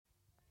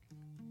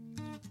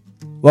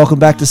Welcome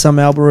back to Some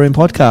Alba Room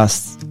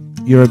Podcast.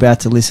 You're about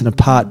to listen to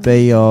part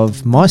B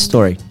of my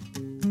story.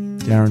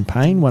 Darren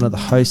Payne, one of the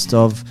hosts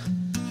of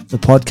the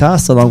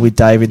podcast, along with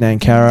David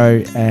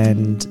Nancaro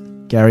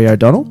and Gary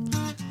O'Donnell.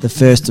 The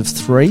first of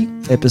 3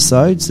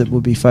 episodes that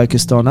will be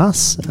focused on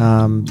us.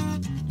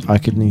 I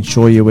can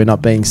assure you we're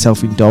not being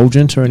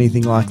self-indulgent or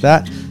anything like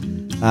that.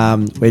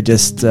 We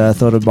just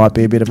thought it might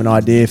be a bit of an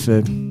idea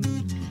for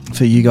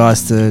you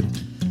guys to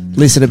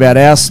listen about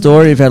our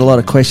story. We've had a lot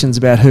of questions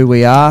about who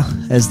we are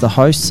as the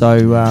host,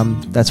 so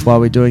that's why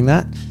we're doing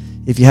that.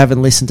 If you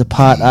haven't listened to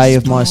part A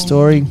of my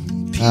story,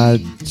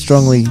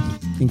 strongly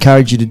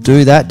encourage you to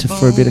do that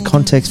for a bit of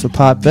context for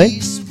part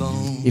B.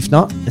 If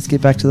not, let's get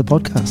back to the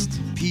podcast.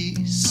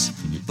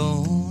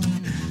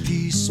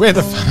 Where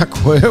the fuck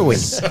were we?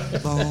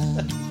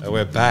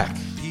 We're back.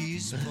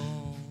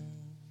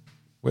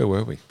 Where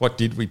were we? What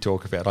did we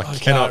talk about?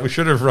 We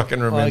should have fucking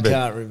remembered. I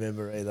can't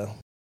remember either.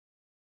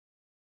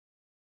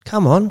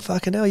 Come on,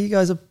 fucking hell, you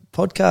guys are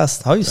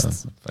podcast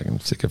hosts. I'm fucking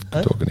sick of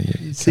talking to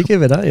you. Sick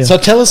of it, aren't you? So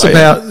tell us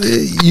about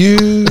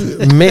you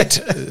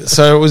met.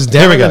 So it was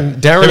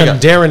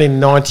Darren in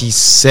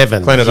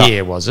 97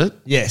 here, was it?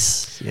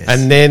 Yes.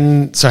 And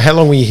then, so how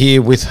long were you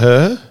here with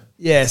her?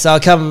 Yeah, so I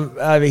come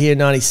over here in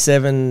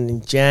 97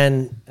 in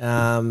Jan,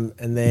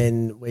 and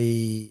then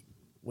we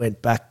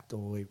went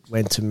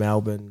to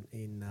Melbourne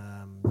in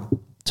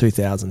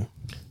 2000.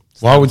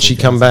 Why would she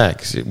come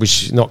back? Was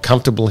she not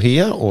comfortable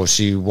here, or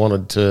she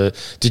wanted to?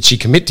 Did she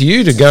commit to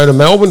you to go to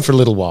Melbourne for a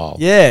little while?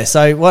 Yeah,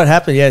 so what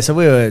happened, so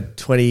we were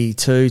 21,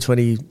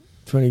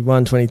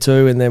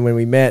 22, and then when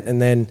we met,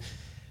 and then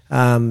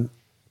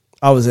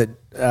I was did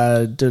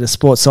a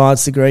sports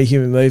science degree,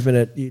 human movement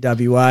at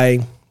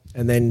UWA,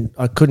 and then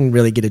I couldn't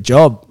really get a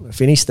job. I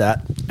finished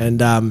that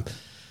and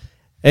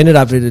ended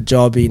up with a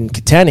job in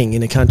Katanning,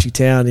 in a country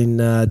town in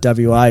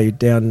WA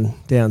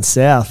down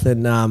south,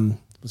 and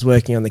was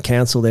working on the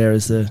council there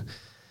as the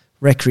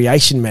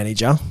recreation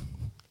manager.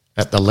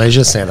 At the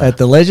leisure centre.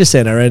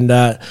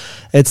 And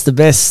it's the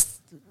best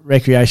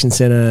recreation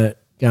centre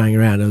going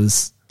around. It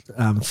was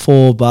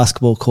 4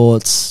 basketball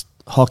courts,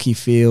 hockey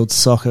fields,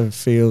 soccer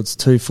fields,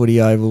 2 footy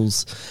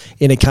ovals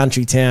in a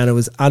country town. It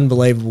was an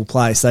unbelievable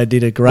place. They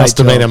did a great job. Must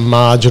have been a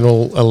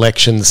marginal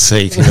election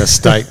seat in a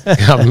state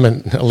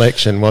government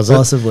election, was it?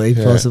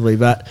 Possibly.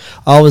 But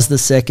I was the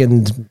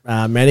second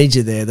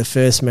manager there. The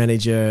first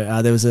manager,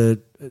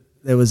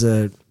 there was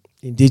a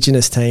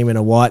Indigenous team and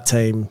a white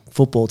team,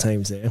 football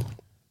teams there,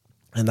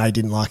 and they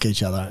didn't like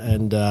each other.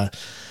 And there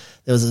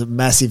was a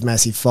massive,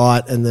 massive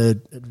fight, and the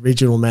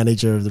original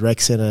manager of the rec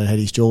centre had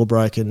his jaw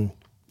broken.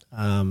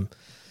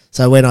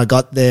 So when I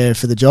got there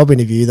for the job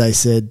interview, they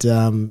said,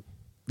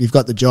 you've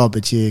got the job,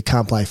 but you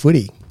can't play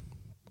footy.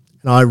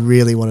 And I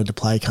really wanted to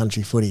play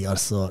country footy. I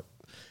just thought,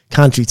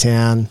 country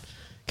town,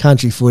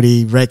 country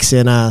footy, rec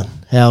centre,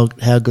 how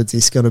good's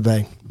this going to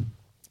be?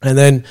 And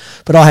then,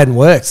 but I hadn't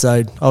worked,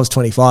 so I was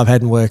 25,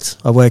 hadn't worked.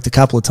 I worked a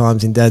couple of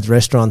times in Dad's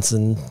restaurants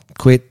and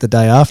quit the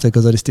day after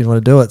because I just didn't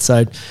want to do it.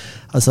 So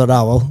I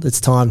thought,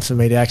 it's time for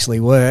me to actually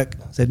work.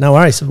 I said, no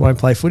worries, I won't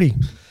play footy.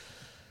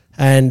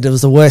 And it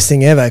was the worst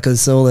thing ever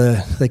because all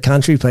the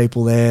country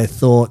people there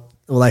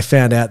they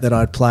found out that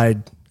I'd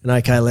played an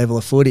okay level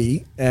of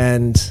footy,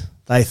 and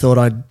they thought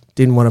I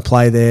didn't want to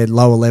play their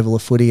lower level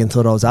of footy and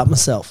thought I was up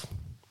myself.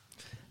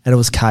 And it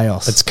was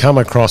chaos. It's come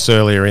across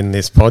earlier in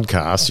this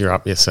podcast. You're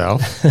up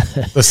yourself.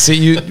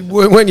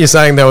 Weren't you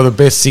saying they were the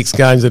best 6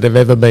 games that have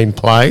ever been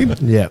played?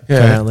 Yeah,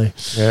 apparently.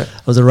 Yeah.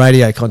 It was a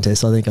radio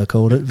contest, I think I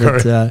called it.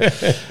 But so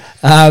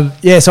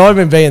I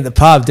remember being at the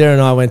pub. Darren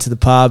and I went to the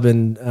pub,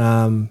 and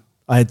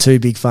I had 2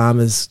 big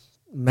farmers,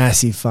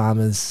 massive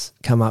farmers,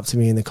 come up to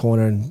me in the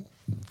corner and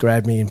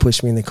grabbed me and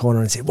pushed me in the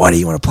corner and said, "Why do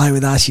you want to play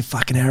with us? You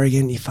fucking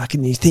arrogant. You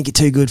think you're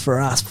too good for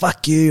us.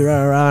 Fuck you."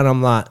 Rah, rah. And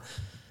I'm like,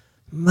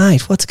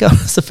 mate, what's going on?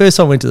 It's the first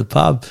time I went to the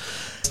pub.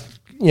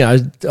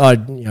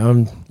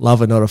 I'm a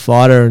lover, not a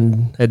fighter,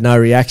 and had no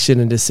reaction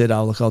and just said,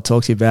 "Oh, look, I'll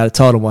talk to you about it."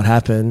 Told him what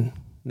happened.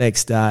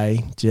 Next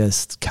day,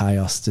 just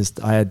chaos.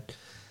 I had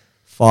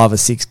 5 or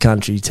 6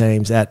 country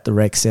teams at the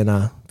rec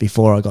centre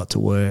before I got to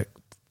work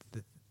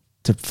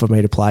for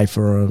me to play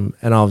for them.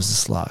 And I was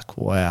just like,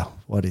 wow,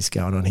 what is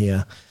going on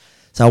here?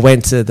 So I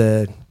went to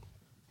the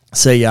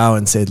CEO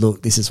and said,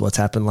 "Look, this is what's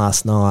happened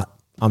last night.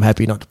 I'm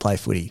happy not to play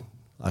footy.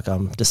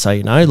 Just so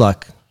you know,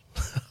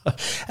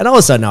 and I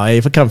also know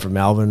if I come from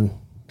Melbourne,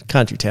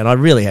 country town, I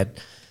really had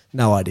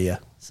no idea.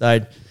 So,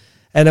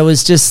 and it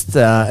was just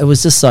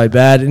so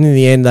bad. And in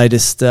the end, they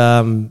just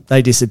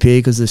they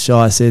disappeared because the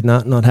Shire said no,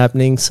 not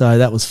happening. So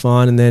that was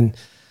fine. And then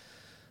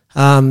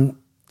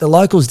the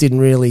locals didn't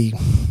really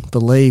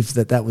believe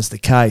that was the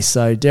case.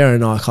 So Darren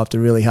and I copped a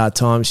really hard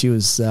time. She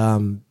was,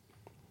 the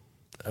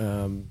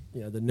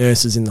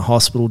nurses in the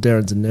hospital.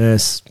 Darren's a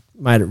nurse.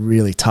 Made it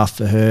really tough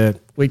for her.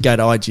 We'd go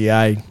to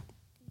IGA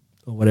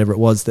or whatever it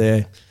was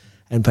there,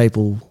 and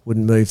people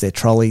wouldn't move their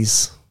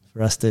trolleys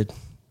for us to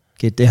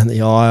get down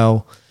the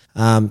aisle.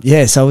 So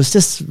it was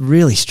just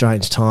really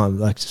strange time,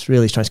 just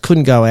really strange.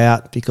 Couldn't go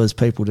out because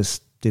people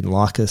just didn't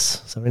like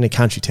us. So we're in a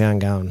country town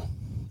going,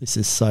 this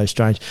is so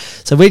strange.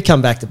 So we'd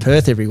come back to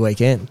Perth every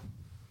weekend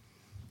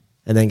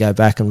and then go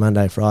back on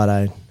Monday,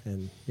 Friday.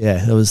 And,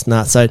 yeah, it was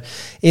nuts. So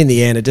in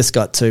the end, it just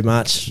got too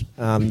much.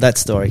 That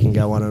story can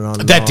go on and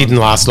on. That didn't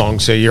last long,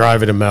 so you're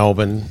over to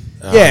Melbourne.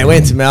 I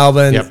went to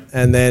Melbourne,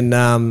 and then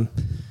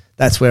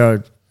that's where I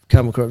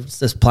come across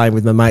just playing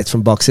with my mates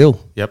from Box Hill,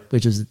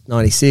 which was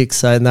 96.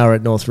 So they were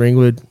at North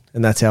Ringwood,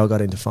 and that's how I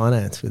got into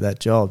finance with that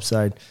job.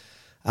 So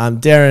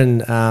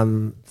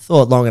Darren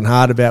thought long and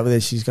hard about whether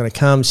she's going to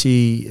come.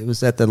 She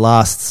was at the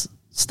last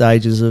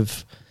stages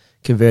of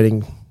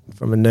converting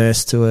from a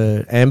nurse to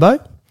a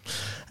AMBO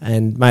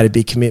and made a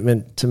big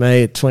commitment to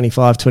me at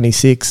 25,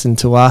 26 and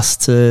to us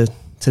to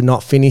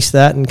not finish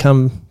that and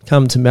come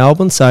to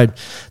Melbourne. So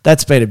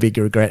that's been a big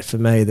regret for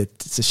me, that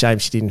it's a shame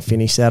she didn't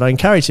finish that. I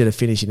encouraged her to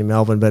finish it in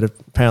Melbourne, but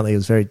apparently it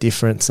was very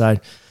different. So,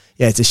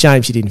 yeah, it's a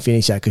shame she didn't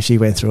finish that because she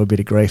went through a bit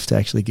of grief to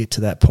actually get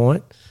to that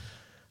point.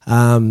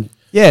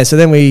 So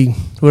then we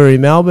were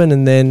in Melbourne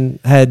and then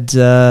had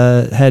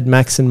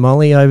Max and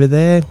Molly over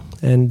there.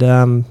 And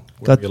where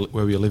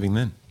were you living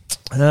then?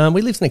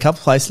 We lived in a couple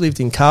of places.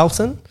 Lived in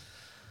Carlton.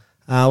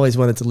 I always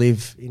wanted to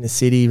live in a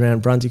city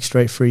around Brunswick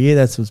Street for a year.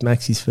 That was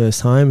Maxie's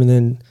first home. And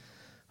then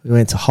we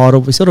went to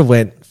Heidelberg. We sort of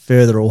went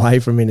further away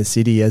from inner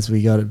city as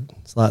we got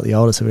slightly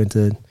older. So we went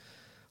to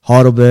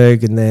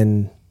Heidelberg and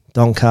then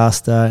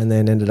Doncaster and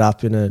then ended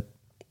up in a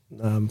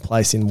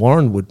place in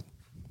Warranwood,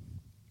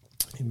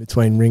 in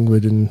between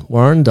Ringwood and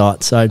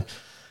Warrandot. So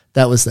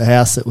that was the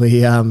house that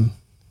we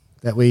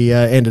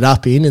ended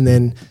up in, and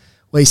then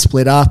we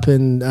split up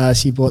and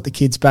she brought the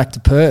kids back to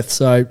Perth.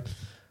 So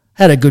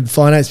had a good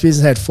finance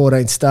business, had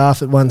 14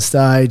 staff at one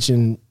stage,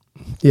 and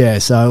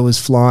so it was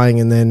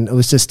flying, and then it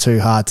was just too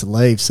hard to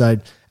leave. So,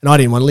 and I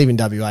didn't want to live in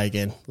WA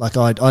again. Like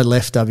I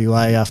left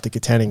WA after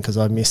Katanning because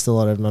I missed a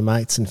lot of my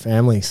mates and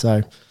family.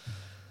 So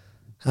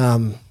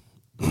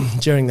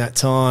during that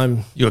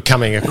time, you were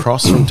coming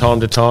across from time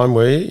to time,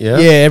 were you? Yeah,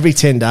 every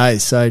 10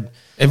 days. So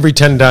every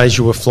 10 days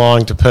you were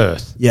flying to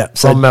Perth. Yeah,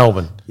 from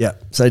Melbourne. Yeah.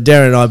 So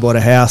Darren and I bought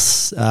a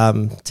house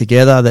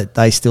together that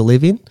they still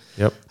live in.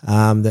 Yep.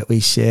 That we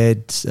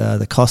shared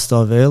the cost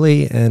of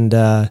early, and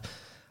I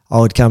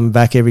would come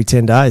back every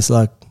 10 days.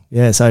 So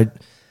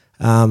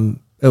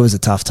it was a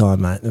tough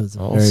time, mate. It was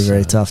a very,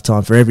 very tough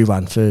time for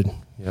everyone.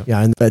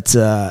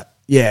 The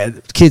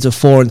kids were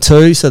 4 and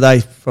 2, so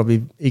they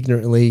probably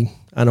ignorantly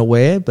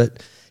unaware.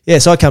 But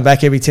so I come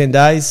back every 10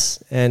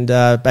 days and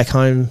back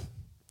home.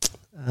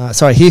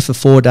 Here for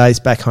 4 days,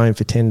 back home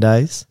for 10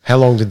 days. How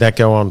long did that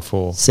go on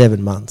for?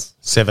 7 months.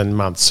 7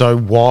 months. So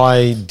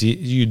why did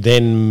you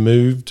then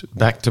moved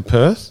back to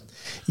Perth?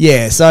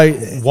 Yeah, so...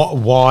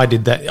 Why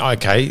did that...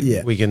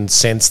 Okay, we can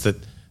sense that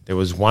there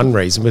was one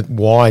reason, but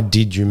why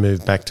did you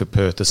move back to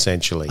Perth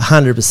essentially?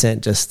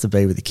 100% just to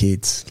be with the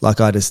kids. Like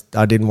I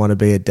didn't want to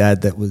be a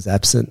dad that was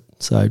absent.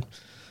 So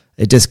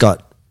it just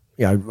got,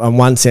 in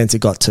one sense it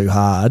got too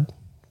hard,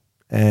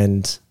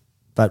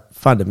 but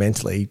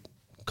fundamentally...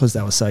 because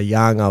they were so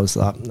young, I was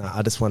like, no,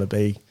 I just want to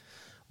be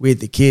with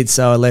the kids.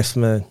 So I left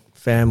my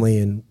family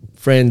and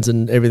friends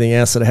and everything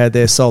else that I had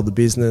there, sold the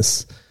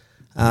business,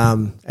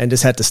 and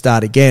just had to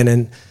start again.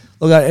 And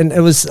look,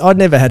 I'd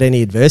never had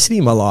any adversity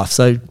in my life.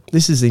 So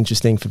this is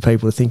interesting for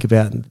people to think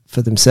about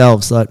for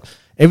themselves. Like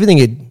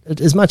everything,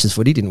 as much as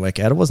footy didn't work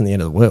out, it wasn't the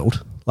end of the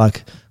world. Like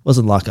it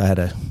wasn't like I had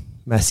a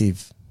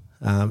massive.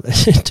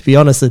 To be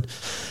honest,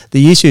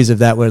 the issues of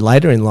that were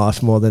later in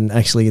life more than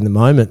actually in the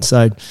moment.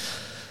 So.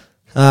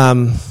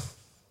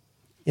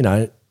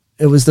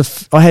 It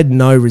was I had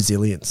no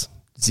resilience,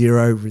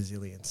 zero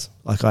resilience.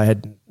 Like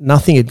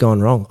nothing had gone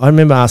wrong. I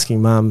remember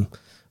asking Mum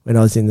when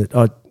I was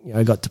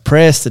I got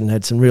depressed and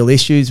had some real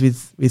issues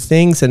with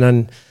things. And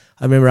then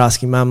I remember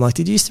asking Mum, like,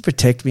 did you used to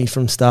protect me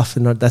from stuff?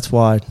 And that's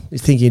why you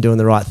think you're doing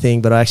the right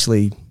thing, but I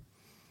actually,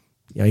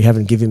 you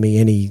haven't given me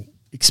any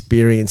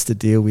experience to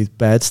deal with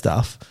bad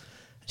stuff.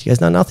 She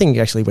goes, no, nothing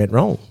actually went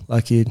wrong.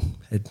 Like you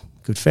had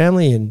good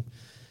family and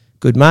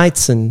good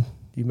mates and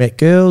you met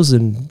girls,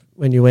 and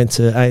when you went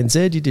to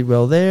ANZ, you did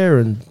well there,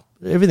 and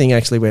everything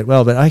actually went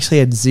well. But I actually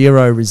had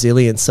zero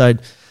resilience. So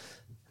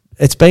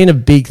it's been a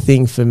big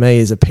thing for me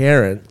as a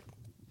parent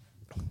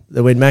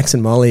that when Max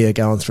and Molly are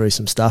going through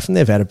some stuff, and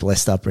they've had a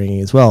blessed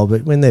upbringing as well,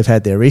 but when they've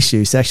had their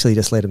issues, actually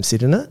just let them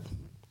sit in it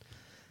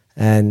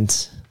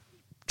and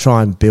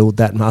try and build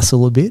that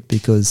muscle a bit,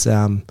 because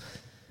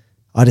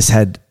I just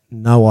had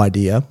no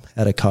idea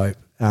how to cope.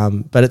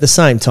 But at the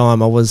same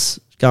time, I was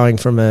going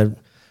from a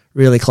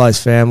really close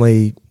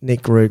family,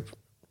 Nick group,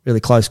 really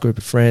close group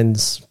of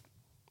friends.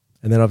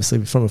 And then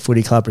obviously from a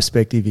footy club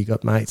perspective, you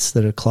got mates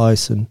that are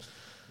close and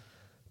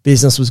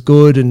business was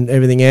good and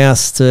everything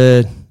else,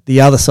 to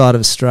the other side of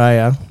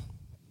Australia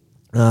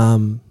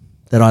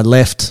that I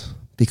left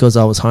because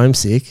I was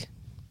homesick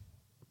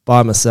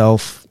by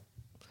myself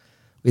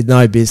with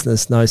no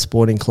business, no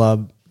sporting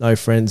club, no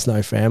friends,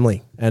 no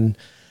family. And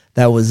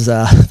that was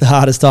the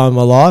hardest time of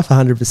my life,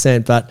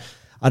 100%. But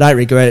I don't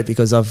regret it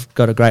because I've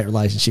got a great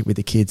relationship with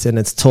the kids, and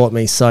it's taught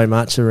me so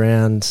much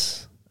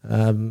around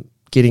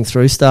getting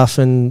through stuff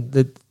and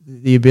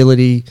the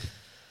ability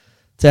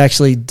to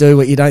actually do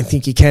what you don't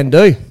think you can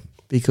do.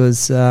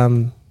 because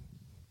there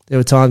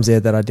were times there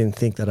that I didn't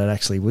think that I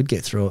actually would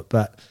get through it.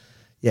 But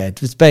yeah,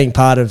 just being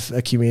part of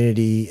a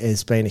community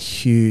has been a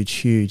huge,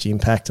 huge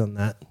impact on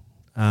that,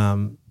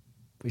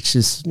 which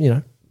is,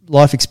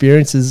 life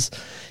experiences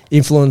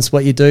influence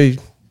what you do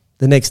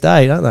the next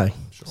day, don't they?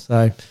 Sure.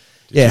 So,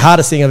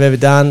 hardest thing I've ever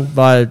done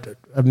by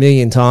a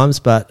million times,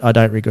 but I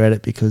don't regret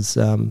it because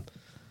the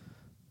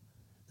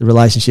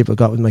relationship I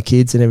got with my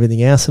kids and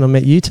everything else, and I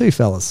met you two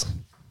fellas.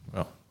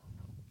 Well,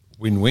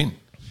 win-win.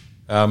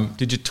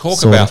 Did you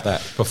talk about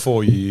that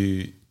before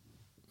you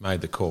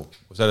made the call?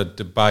 Was that a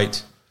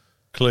debate,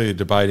 clearly a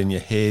debate in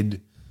your head?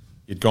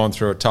 You'd gone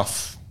through a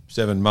tough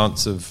 7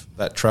 months of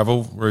that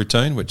travel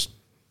routine, which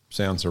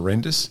sounds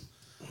horrendous.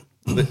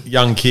 The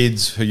young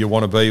kids who you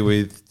want to be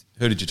with,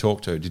 who did you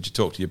talk to? Did you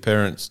talk to your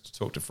parents? Did you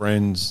talk to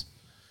friends?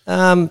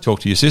 Talk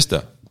to your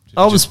sister?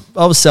 I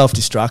was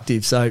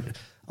self-destructive, so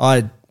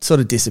I sort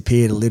of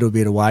disappeared a little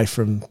bit away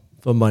from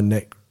my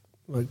neck,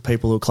 like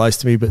people who were close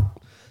to me. But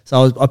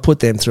so I put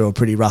them through a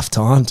pretty rough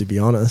time, to be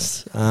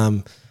honest.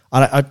 I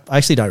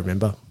actually don't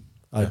remember.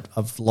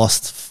 I've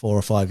lost 4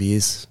 or 5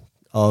 years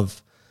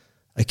of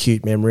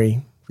acute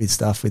memory with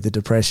the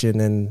depression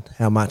and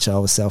how much I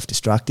was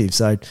self-destructive.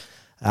 So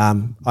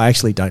I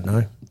actually don't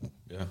know.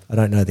 Yeah, I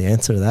don't know the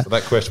answer to that. So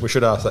that question, we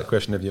should ask that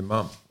question of your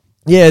mum.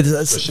 Yeah,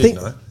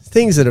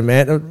 things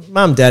that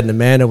Mum, Dad and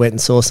Amanda went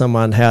and saw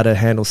someone how to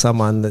handle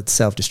someone that's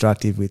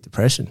self-destructive with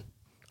depression.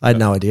 I had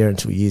no idea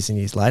until years and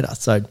years later.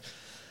 So,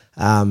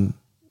 but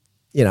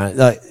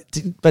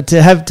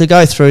to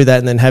go through that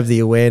and then have the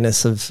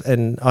awareness of,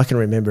 and I can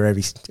remember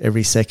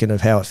every second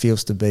of how it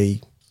feels to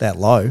be that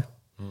low,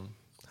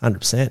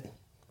 100%.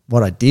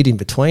 What I did in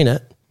between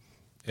it,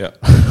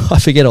 I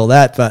forget all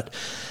that, but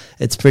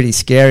it's pretty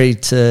scary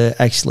to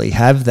actually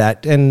have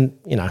that. And,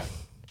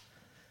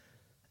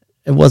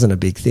 it wasn't a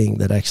big thing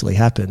that actually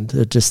happened.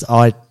 It just,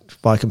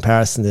 by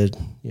comparison to,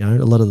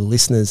 a lot of the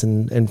listeners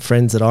and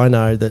friends that I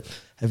know that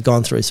have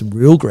gone through some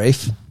real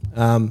grief,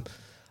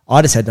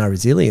 I just had no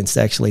resilience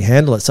to actually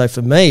handle it. So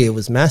for me, it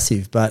was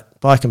massive, but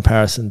by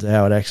comparison to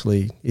how it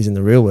actually is in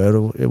the real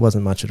world, it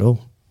wasn't much at all.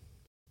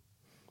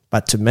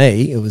 But to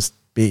me, it was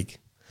big.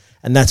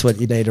 And that's what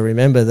you need to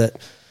remember,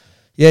 that,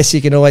 yes,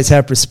 you can always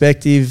have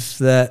perspective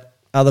that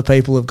other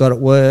people have got it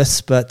worse,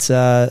 but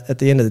at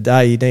the end of the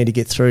day, you need to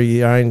get through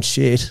your own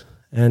shit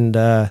and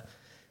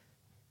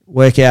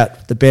work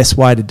out the best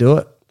way to do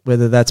it,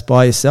 whether that's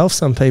by yourself.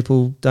 Some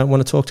people don't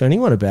want to talk to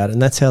anyone about it,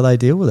 and that's how they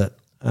deal with it.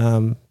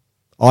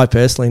 I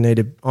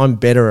personally I'm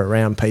better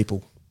around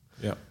people.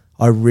 Yeah,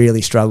 I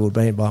really struggled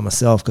being by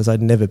myself because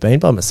I'd never been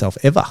by myself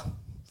ever.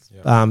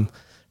 Yeah.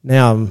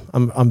 Now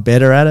I'm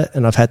better at it,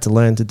 and I've had to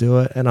learn to do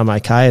it, and I'm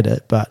okay at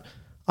it, but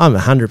I'm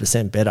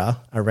 100% better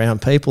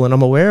around people, and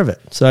I'm aware of it.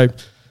 So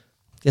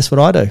guess what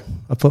I do?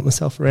 I put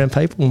myself around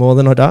people more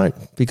than I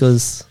don't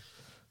because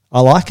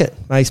I like it.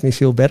 Makes me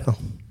feel better.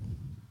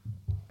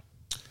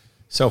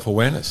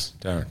 Self-awareness,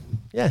 Darren.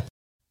 Yeah.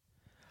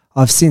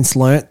 I've since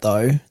learnt,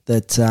 though,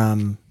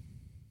 that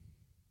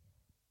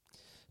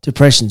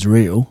depression's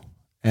real,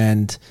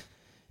 and,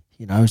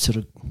 sort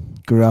of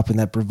grew up in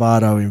that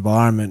bravado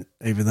environment,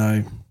 even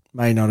though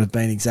may not have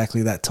been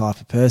exactly that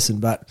type of person,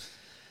 but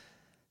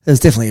there's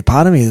definitely a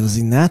part of me that was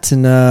in that,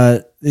 and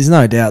there's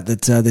no doubt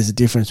that there's a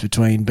difference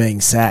between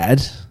being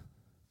sad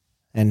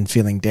and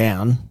feeling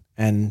down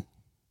and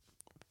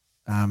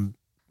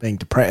being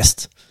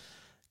depressed,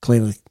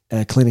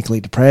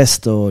 clinically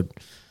depressed or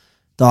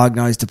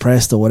diagnosed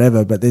depressed or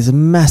whatever, but there's a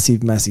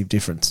massive, massive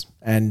difference.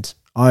 And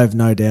I have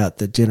no doubt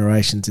that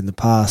generations in the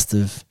past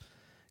have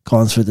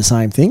gone through the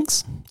same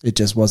things. It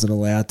just wasn't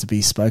allowed to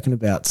be spoken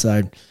about.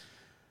 So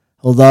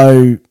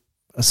although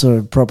I sort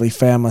of probably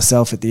found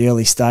myself at the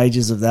early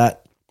stages of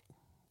that,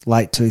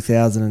 late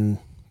 2000 and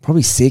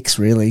probably 6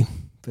 really,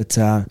 but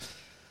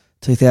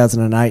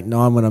 2008,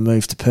 9 when I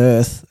moved to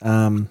Perth,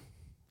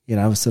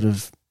 was sort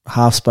of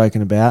half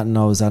spoken about, and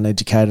I was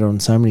uneducated on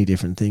so many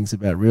different things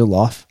about real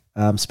life,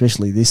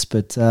 especially this.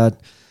 But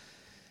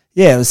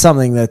it was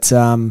something that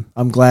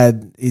I'm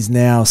glad is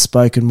now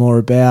spoken more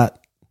about.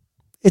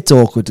 It's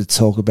awkward to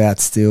talk about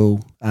still,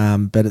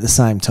 but at the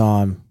same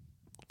time,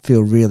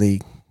 feel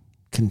really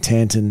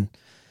content and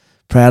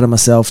proud of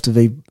myself to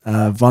be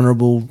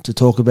vulnerable to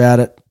talk about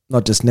it.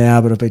 Not just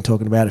now, but I've been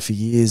talking about it for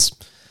years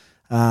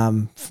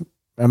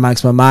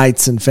amongst my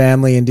mates and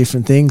family and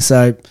different things.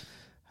 So,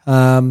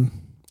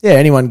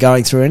 anyone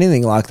going through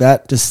anything like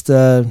that, just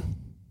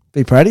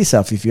be proud of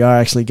yourself if you are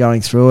actually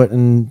going through it,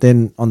 and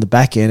then on the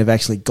back end have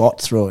actually got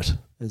through it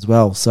as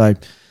well. So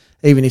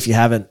even if you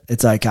haven't,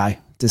 it's okay.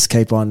 Just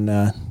keep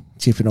on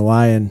chipping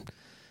away and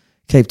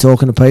keep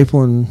talking to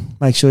people, and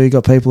make sure you've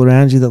got people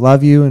around you that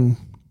love you and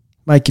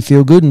make you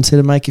feel good instead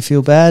of make you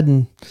feel bad,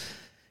 and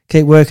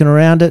keep working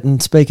around it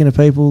and speaking to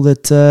people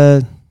that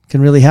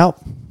can really help.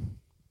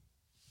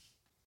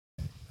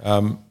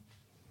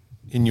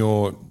 In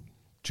your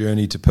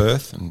journey to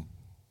Perth, and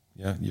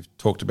you've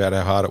talked about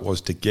how hard it was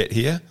to get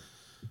here.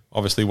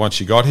 Obviously, once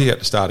you got here, you had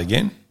to start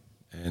again,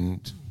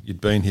 and you'd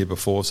been here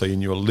before, so you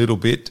knew a little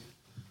bit.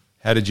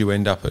 How did you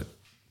end up at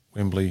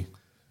Wembley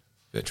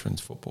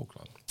Veterans Football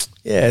Club?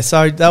 Yeah,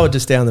 so they were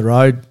just down the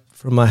road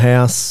from my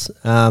house.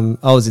 I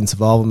was in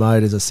survival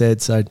mode, as I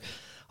said, so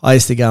I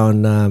used to go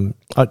and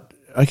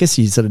I guess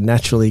you sort of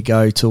naturally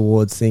go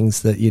towards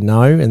things that you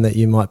know and that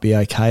you might be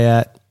okay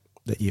at,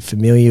 that you're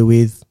familiar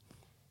with.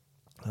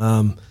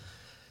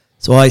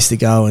 So I used to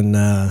go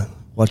and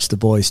watch the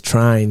boys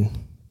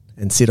train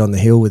and sit on the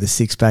hill with a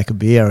 6-pack of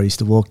beer. I used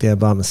to walk down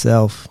by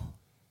myself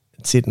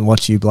and sit and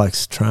watch you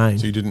blokes train.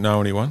 So you didn't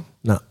know anyone?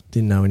 No,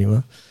 didn't know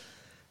anyone.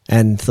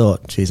 And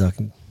thought, geez, I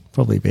can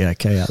probably be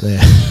okay out there.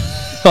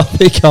 I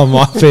think I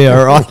might be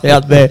all right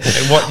out there.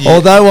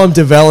 Although I'm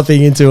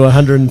developing into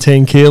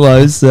 110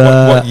 kilos,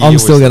 I'm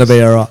still going to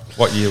be all right.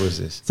 What year was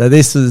this? So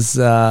this was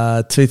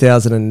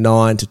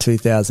 2009 to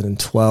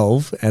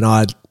 2012, and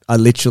I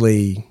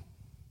literally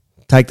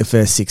take the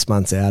first 6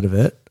 months out of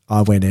it.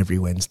 I went every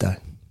Wednesday.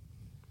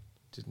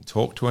 Didn't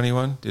talk to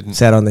anyone?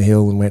 Sat on the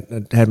hill and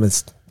went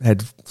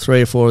had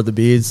 3 or 4 of the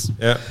beers.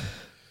 Yeah.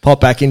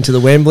 Popped back into the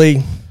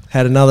Wembley,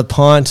 had another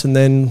pint, and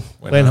then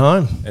went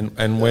home.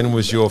 And when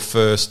was your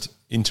first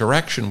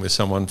interaction with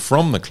someone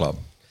from the club?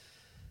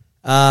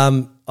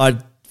 I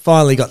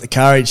finally got the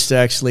courage to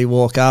actually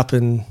walk up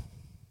and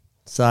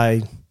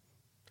say,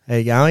 "How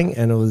you going?"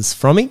 And it was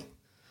Frommy.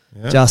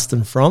 Yeah.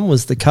 Justin From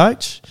was the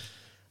coach.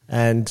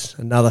 And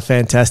another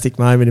fantastic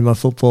moment in my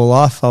football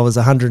life. I was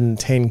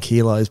 110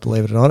 kilos,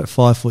 believe it or not, at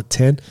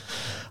 5'10".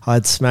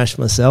 I'd smashed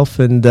myself,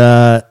 and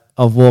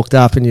I've walked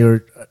up, and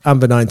you're,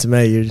 unbeknown to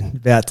me, you're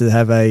about to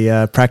have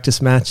a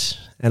practice match,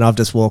 and I've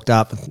just walked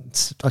up.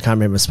 I can't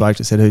remember, I spoke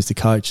to, said, "Who's the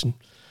coach?" And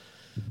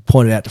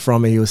pointed out to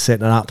Frommy, he was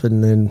setting it up,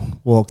 and then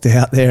walked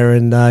out there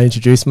and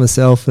introduced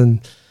myself and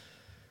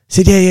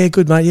said, yeah,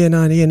 good, mate. Yeah,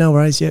 no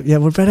worries. Yeah,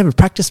 we're about to have a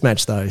practice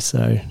match, though.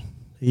 So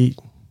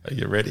are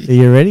you ready? Are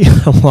you ready?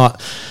 I'm like,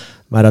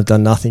 mate, I've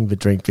done nothing but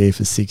drink beer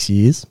for 6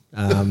 years.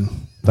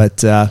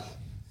 But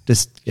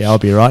I'll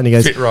be right. And he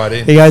goes, fit right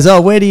in. He goes,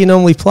 "Oh, where do you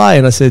normally play?"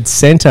 And I said,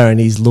 "Centre." And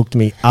he's looked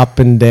me up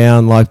and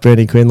down like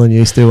Bernie Quinlan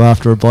used to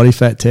after a body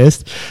fat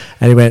test.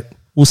 And he went,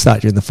 "We'll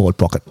start you in the forward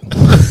pocket."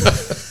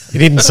 He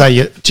didn't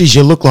say, "Geez,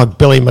 you look like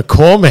Billy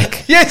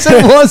McCormack." Yes,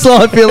 it was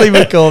like Billy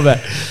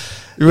McCormack.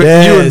 You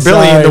and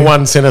Billy in the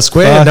one centre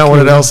square. No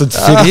one else would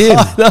fit in.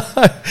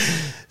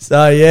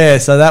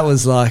 So that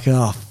was like,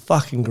 oh,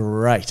 fucking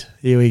great.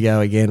 Here we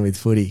go again with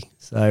footy.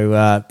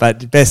 So, but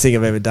the best thing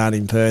I've ever done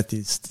in Perth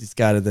is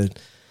go to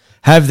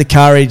have the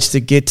courage to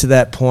get to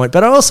that point.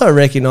 But I also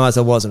recognise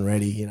I wasn't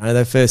ready. You know,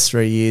 the first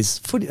 3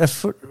 years, a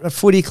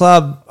footy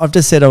club, I've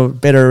just said I'm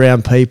better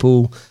around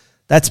people.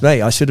 That's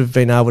me. I should have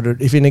been able to,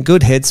 if in a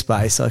good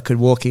headspace, I could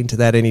walk into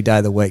that any day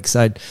of the week.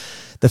 So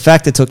the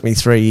fact it took me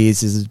 3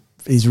 years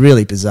is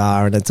really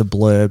bizarre, and it's a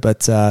blur. But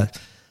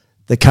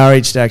the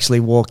courage to actually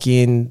walk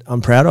in,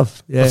 I'm proud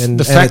of. Yeah,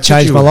 and it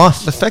changed my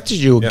life. The fact that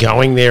you were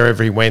going there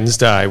every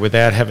Wednesday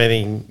without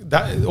having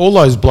all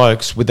those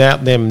blokes,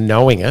 without them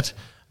knowing it,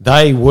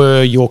 they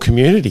were your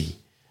community.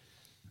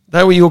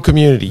 They were your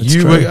community.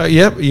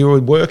 You were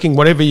working,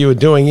 whatever you were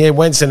doing. Yeah,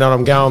 Wednesday night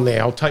I'm going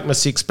there. I'll take my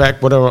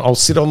 6-pack, whatever. I'll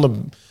sit on the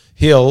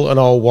hill and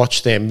I'll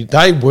watch them.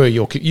 They were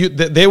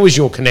there was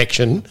your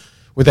connection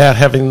without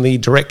having the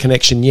direct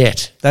connection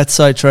yet. That's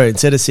so true.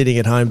 Instead of sitting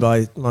at home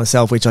by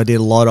myself, which I did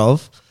a lot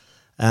of,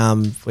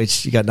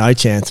 which you got no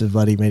chance of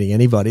bloody meeting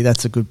anybody.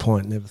 That's a good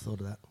point. Never thought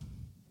of that.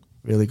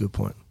 Really good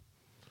point.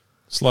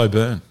 Slow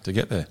burn to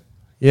get there.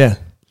 Yeah.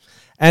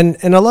 And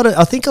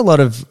I think a lot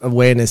of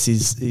awareness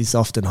is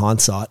often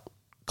hindsight,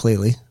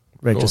 clearly,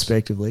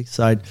 retrospectively.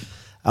 So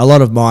a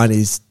lot of mine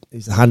is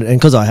 100, and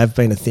because I have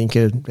been a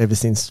thinker ever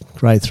since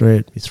grade 3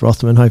 at Miss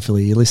Rothman,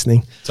 hopefully you're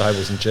listening.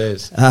 Tables and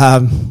chairs.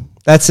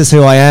 That's just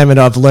who I am, and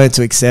I've learned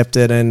to accept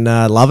it and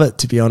love it,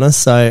 to be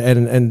honest. So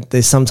and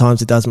there's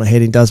sometimes it does my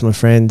head in, does my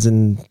friends,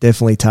 and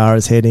definitely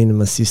Tara's head in, and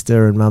my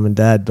sister and mum and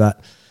dad. But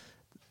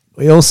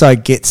we also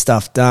get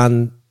stuff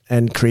done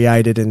and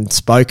created and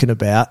spoken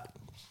about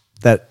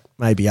that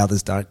maybe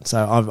others don't.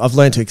 So I've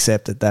learned to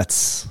accept that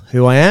that's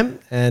who I am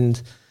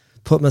and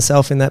put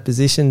myself in that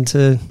position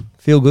to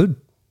feel good.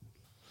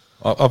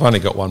 I've only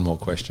got one more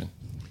question.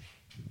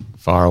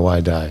 Fire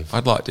away, Dave.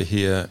 I'd like to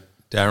hear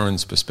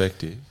Darren's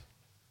perspective.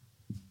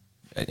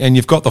 And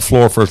you've got the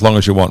floor for as long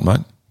as you want,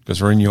 mate,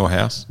 because we're in your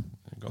house.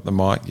 You've got the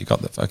mic, you've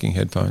got the fucking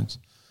headphones.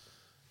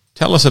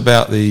 Tell us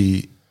about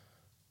the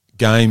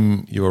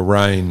game you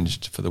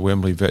arranged for the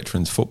Wembley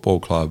Veterans Football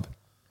Club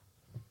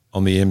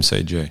on the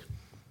MCG.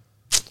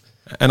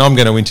 And I'm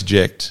going to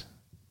interject,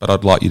 but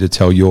I'd like you to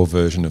tell your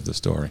version of the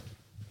story.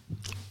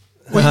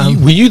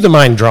 Were you the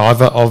main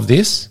driver of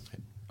this?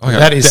 Okay.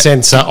 That is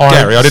sensational.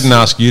 Gary, I didn't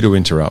ask you to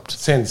interrupt.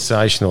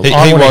 Sensational.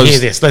 I want to hear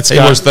this. Let's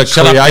go. He was the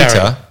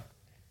creator.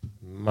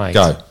 Mate,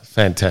 go.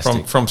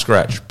 Fantastic. From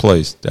scratch,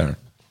 please, Darren.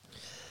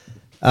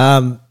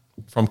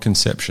 From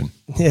conception.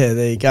 Yeah,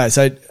 there you go.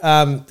 So,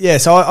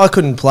 so I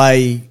couldn't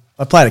play.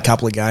 I played a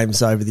couple of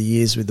games over the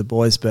years with the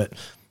boys, but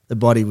the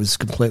body was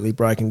completely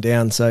broken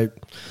down. So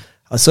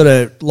I sort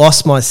of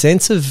lost my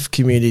sense of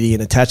community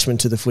and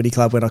attachment to the footy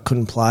club when I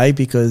couldn't play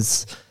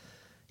because,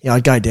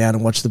 I'd go down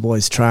and watch the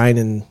boys train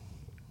and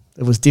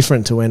it was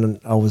different to when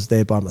I was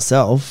there by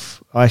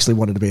myself. I actually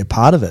wanted to be a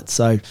part of it.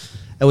 So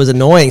it was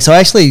annoying. So I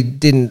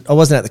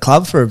wasn't at the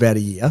club for about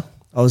a year.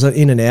 I was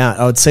in and out.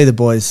 I would see the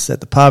boys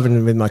at the pub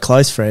and with my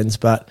close friends,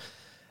 but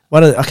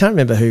I can't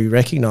remember who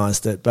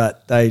recognised it,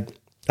 but they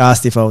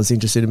asked if I was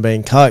interested in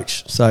being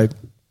coach. So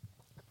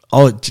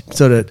I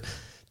sort of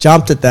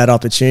jumped at that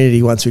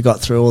opportunity once we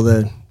got through all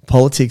the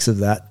politics of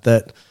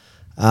that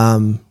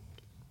I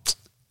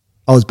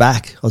was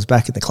back. I was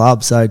back at the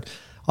club. So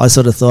I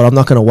sort of thought I'm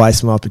not going to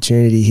waste my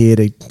opportunity here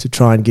to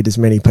try and get as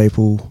many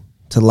people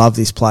to love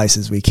this place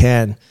as we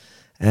can.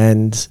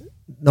 And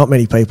not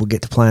many people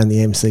get to play in the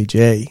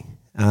MCG.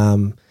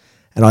 And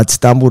I'd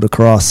stumbled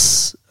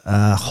across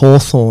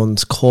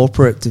Hawthorn's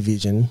corporate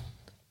division,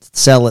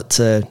 sell it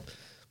to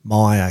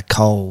Myer,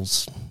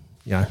 Coles,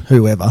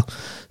 whoever,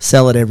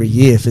 sell it every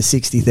year for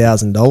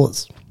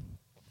 $60,000.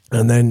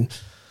 And then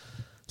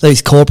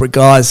these corporate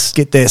guys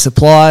get their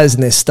suppliers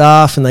and their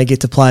staff and they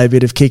get to play a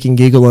bit of kick and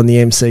giggle on the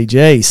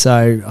MCG.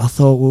 So I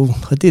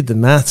thought, I did the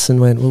maths and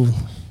went,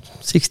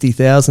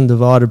 60,000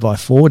 divided by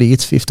 40,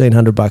 it's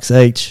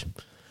 $1,500 each.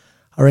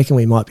 I reckon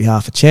we might be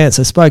half a chance.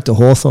 I spoke to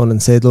Hawthorn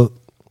and said, look,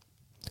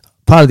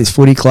 part of this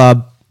footy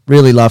club,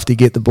 really love to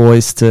get the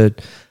boys to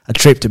a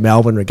trip to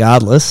Melbourne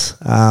regardless.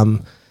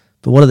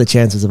 But what are the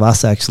chances of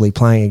us actually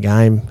playing a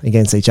game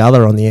against each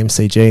other on the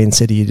MCG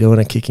instead of you doing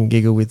a kick and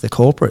giggle with the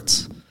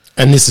corporates?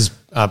 And this is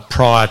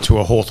prior to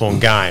a Hawthorn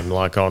game,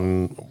 like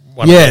on...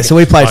 so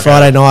we played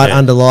Friday night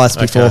under lights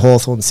before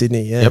Hawthorn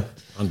Sydney, Yep.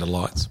 Under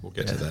lights, we'll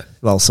get to that.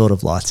 Well, sort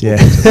of lights, yeah.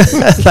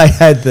 They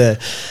had the...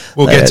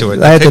 We'll get to it.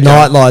 They had the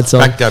night lights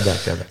on. Go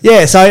back.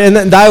 Yeah, so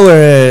and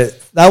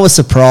they were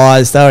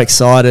surprised, they were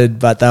excited,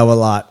 but they were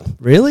like,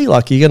 really?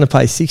 Like, you're going to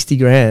pay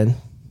 $60,000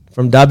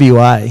 from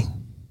WA,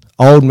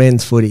 old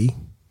men's footy?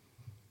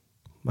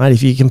 Mate,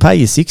 if you can pay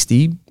your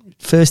 60,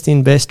 first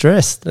in, best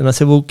dressed. And I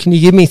said, well, can you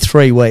give me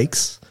 3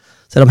 weeks? I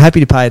said, I'm happy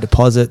to pay a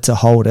deposit to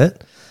hold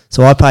it.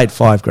 So I paid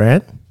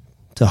 $5,000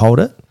 to hold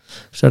it.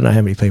 So I don't know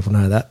how many people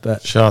know that,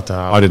 but shut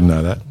up. I didn't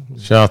know that.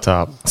 Shut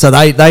up. So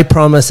they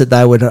promised that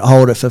they would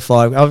hold it for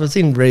 $5,000. I was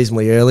in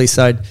reasonably early.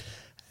 So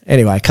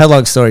anyway, cut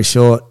long story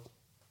short,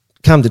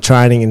 come to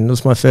training, and it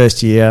was my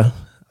first year,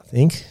 I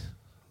think,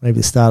 maybe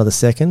the start of the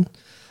second,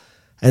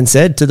 and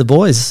said to the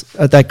boys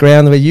at that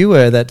ground where you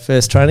were that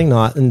first training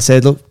night, and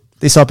said, look,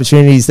 this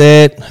opportunity's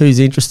there, who's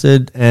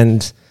interested?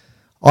 And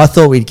I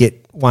thought we'd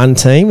get one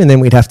team and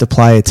then we'd have to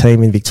play a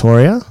team in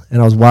Victoria,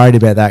 and I was worried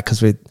about that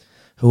because with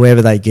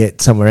whoever they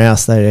get somewhere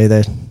else,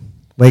 we're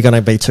going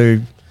to be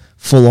too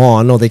full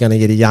on, or they're going to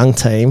get a young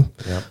team.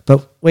 Yep.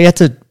 But we had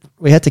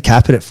to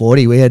cap it at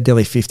 40. We had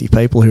nearly 50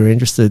 people who were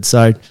interested.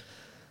 So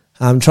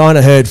I'm trying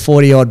to herd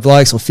 40 odd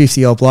blokes or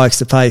 50 odd blokes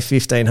to pay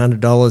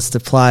 $1,500 to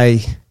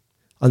play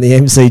on the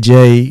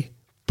MCG,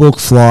 book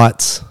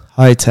flights,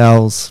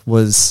 hotels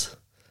was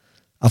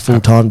a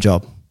full-time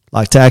job.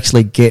 Like, to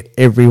actually get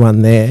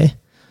everyone there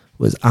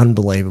was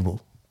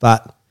unbelievable.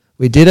 But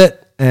we did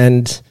it,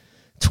 and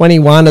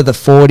 21 of the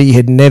 40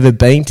 had never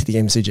been to the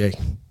MCG.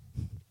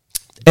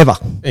 Ever.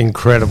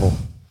 Incredible.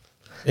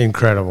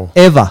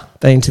 Ever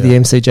been to the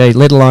MCG,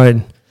 let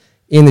alone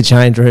in the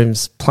change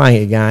rooms,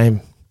 playing a game.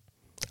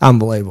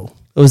 Unbelievable.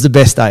 It was the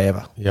best day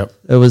ever. Yep.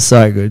 It was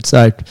so good.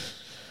 So And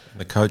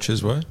the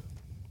coaches were?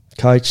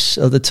 Coach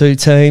of the two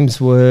teams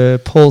were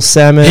Paul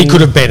Salmon. He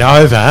could have bent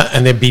over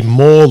and there'd be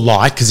more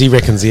light because he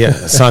reckons the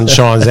sun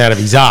shines out of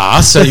his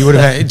ass. So you would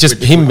have had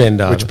just him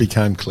bend over. Which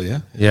became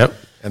clear. Yep.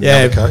 And the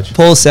other coach?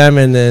 Paul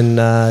Salmon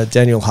and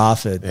Daniel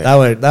Harford.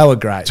 Yeah. They were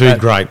great. They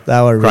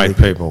were really great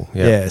people.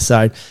 Yep. Yeah.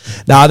 So,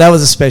 no, that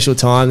was a special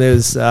time. There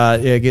was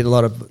get a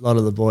lot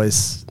of the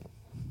boys,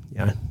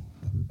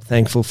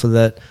 thankful for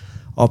that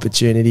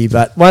opportunity.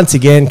 But once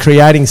again,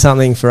 creating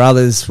something for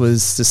others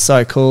was just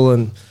so cool.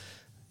 And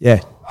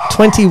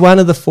 21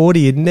 of the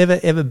 40 had never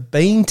ever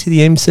been to the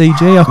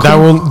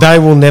MCG. They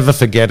will never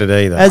forget it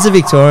either. As a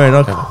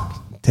Victorian,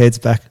 Ted's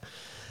back.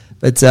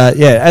 But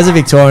as a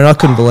Victorian, I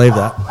couldn't believe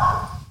that.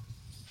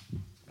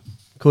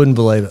 Couldn't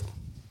believe it.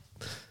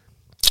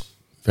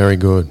 Very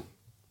good,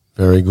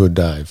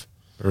 Dave.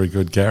 Very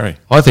good, Gary.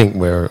 I think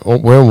we're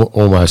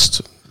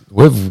almost.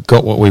 We've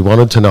got what we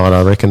wanted tonight,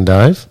 I reckon,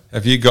 Dave.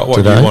 Have you got what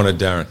Today? you wanted,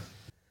 Darren?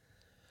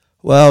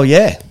 Well,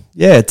 yeah.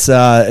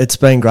 It's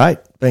been great.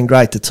 Been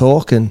great to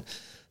talk and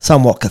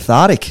somewhat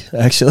cathartic,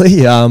 actually.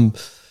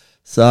 Thanks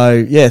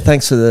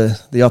for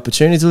the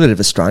opportunity. It's a bit of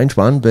a strange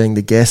one, being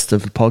the guest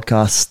of a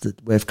podcast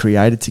that we've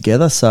created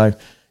together. So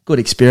good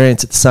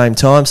experience at the same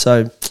time.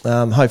 So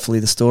hopefully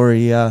the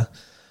story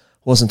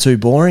wasn't too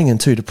boring and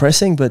too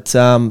depressing. But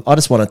I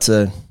just wanted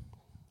to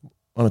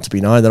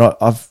be known that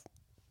I've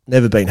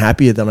never been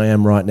happier than I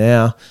am right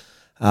now.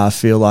 I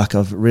feel like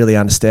I've really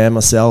understand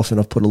myself and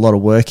I've put a lot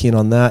of work in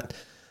on that.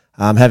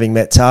 Having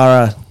met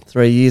Tara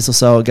 3 years or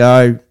so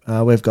ago,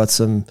 we've got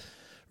some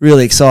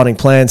really exciting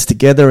plans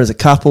together as a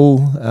couple,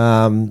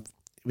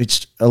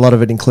 which a lot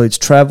of it includes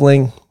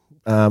travelling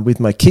with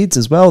my kids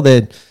as well.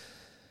 They're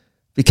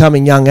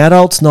becoming young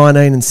adults,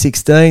 19 and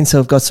 16, so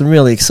I've got some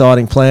really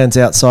exciting plans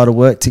outside of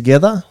work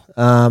together.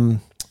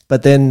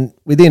 But then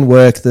within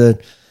work,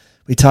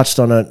 we we touched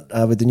on it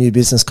with the new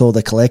business called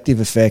The Collective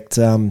Effect.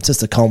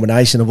 Just a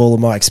culmination of all of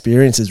my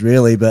experiences,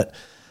 really, but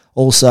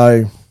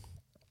also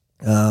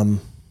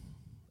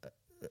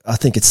I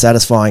think it's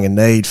satisfying a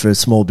need for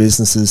small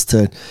businesses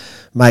to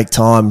make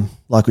time,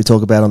 like we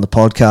talk about on the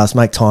podcast,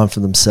 make time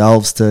for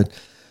themselves to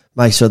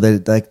make sure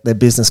that their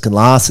business can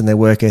last and their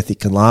work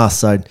ethic can last.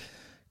 So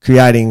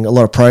creating a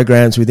lot of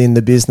programs within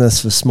the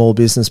business for small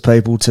business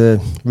people to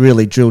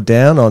really drill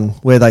down on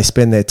where they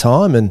spend their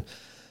time and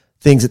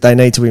things that they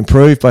need to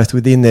improve both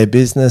within their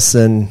business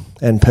and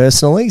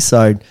personally.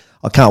 So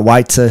I can't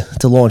wait to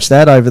launch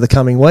that over the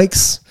coming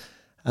weeks.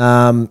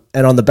 And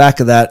on the back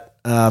of that,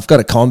 I've got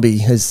a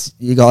combi, as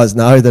you guys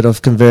know, that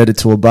I've converted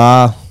to a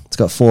bar. It's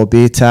got 4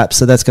 beer taps,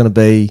 so that's going to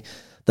be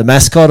the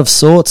mascot of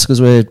sorts, because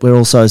we're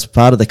also, as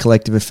part of the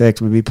Collective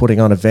Effect, we'll be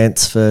putting on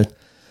events for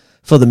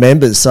the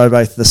members, so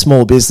both the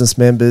small business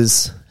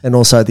members and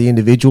also the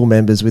individual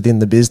members within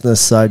the business.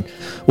 So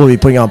we'll be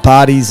putting on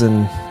parties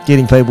and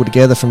getting people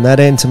together from that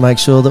end to make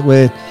sure that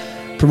we're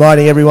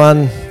promoting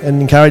everyone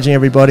and encouraging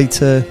everybody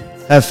to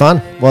have fun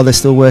while they're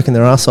still working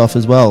their ass off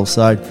as well.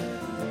 So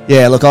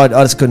yeah, look, I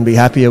just couldn't be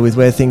happier with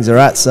where things are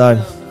at. So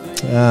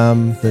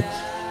but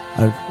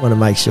I want to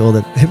make sure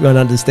that everyone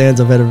understands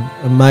I've had an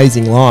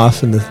amazing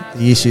life, and the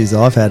issues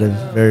I've had are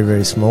very,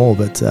 very small,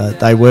 but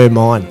they were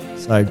mine.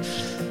 So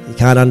you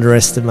can't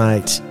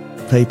underestimate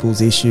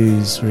people's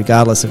issues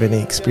regardless of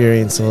any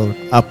experience or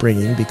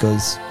upbringing,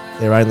 because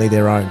they're only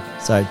their own.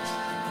 So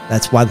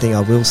that's one thing I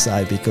will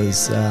say,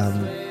 because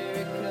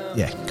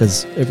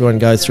because everyone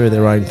goes through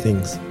their own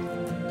things.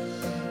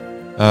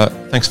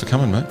 Thanks for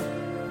coming, mate.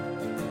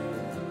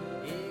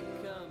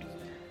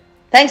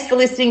 Thanks for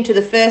listening to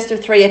the first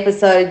of 3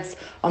 episodes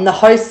on the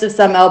Hosts of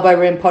Some Elbow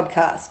Room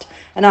podcast,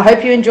 and I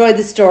hope you enjoyed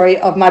the story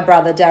of my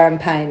brother Darren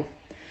Payne.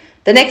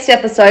 The next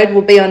episode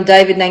will be on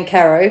David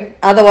Nankaro,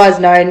 otherwise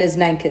known as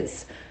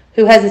Nankers,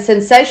 who has a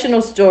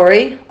sensational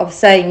story of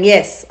saying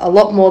yes a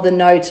lot more than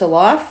no to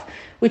life,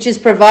 which has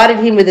provided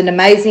him with an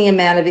amazing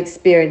amount of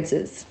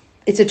experiences.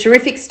 It's a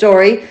terrific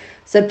story,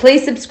 so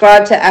please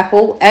subscribe to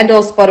Apple and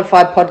or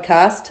Spotify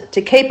podcast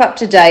to keep up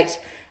to date,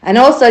 and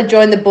also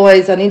join the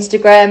boys on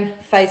Instagram,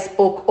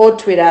 Facebook or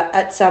Twitter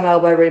at Some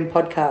Elbow Room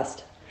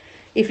Podcast.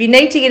 If you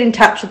need to get in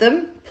touch with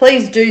them,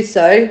 please do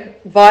so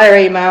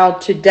via email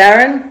to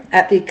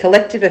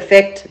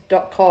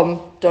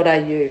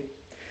darren@thecollectiveeffect.com.au.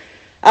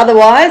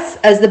 Otherwise,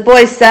 as the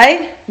boys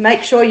say,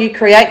 make sure you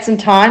create some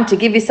time to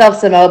give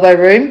yourself some elbow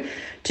room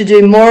to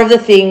do more of the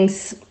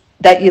things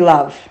that you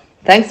love.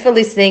 Thanks for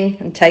listening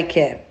and take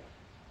care.